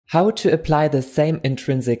How to apply the same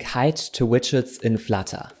intrinsic height to widgets in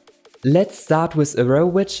Flutter. Let's start with a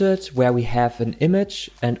row widget where we have an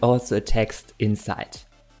image and also a text inside.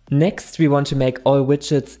 Next, we want to make all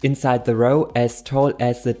widgets inside the row as tall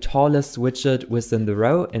as the tallest widget within the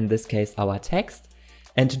row, in this case our text.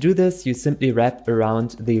 And to do this, you simply wrap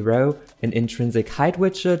around the row an intrinsic height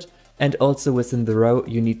widget, and also within the row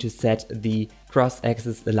you need to set the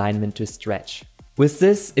cross-axis alignment to stretch. With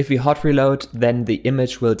this, if we hot reload, then the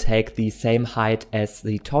image will take the same height as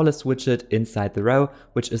the tallest widget inside the row,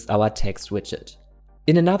 which is our text widget.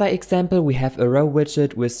 In another example, we have a row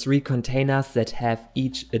widget with 3 containers that have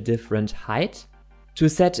each a different height. To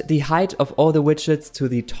set the height of all the widgets to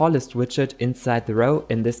the tallest widget inside the row,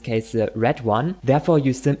 in this case the red one, therefore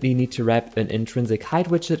you simply need to wrap an intrinsic height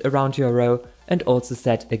widget around your row and also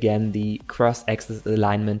set again the cross-axis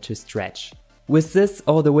alignment to stretch. With this,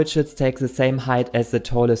 all the widgets take the same height as the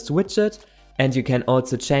tallest widget, and you can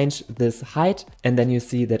also change this height, and then you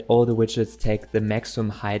see that all the widgets take the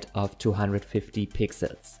maximum height of 250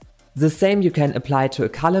 pixels. The same you can apply to a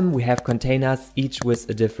column. We have containers each with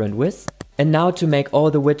a different width. And now to make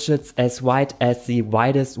all the widgets as wide as the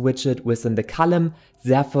widest widget within the column,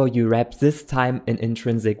 therefore you wrap this time an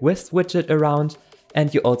intrinsic width widget around,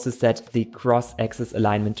 and you also set the cross-axis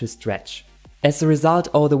alignment to stretch. As a result,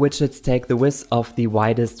 all the widgets take the width of the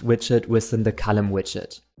widest widget within the column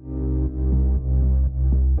widget.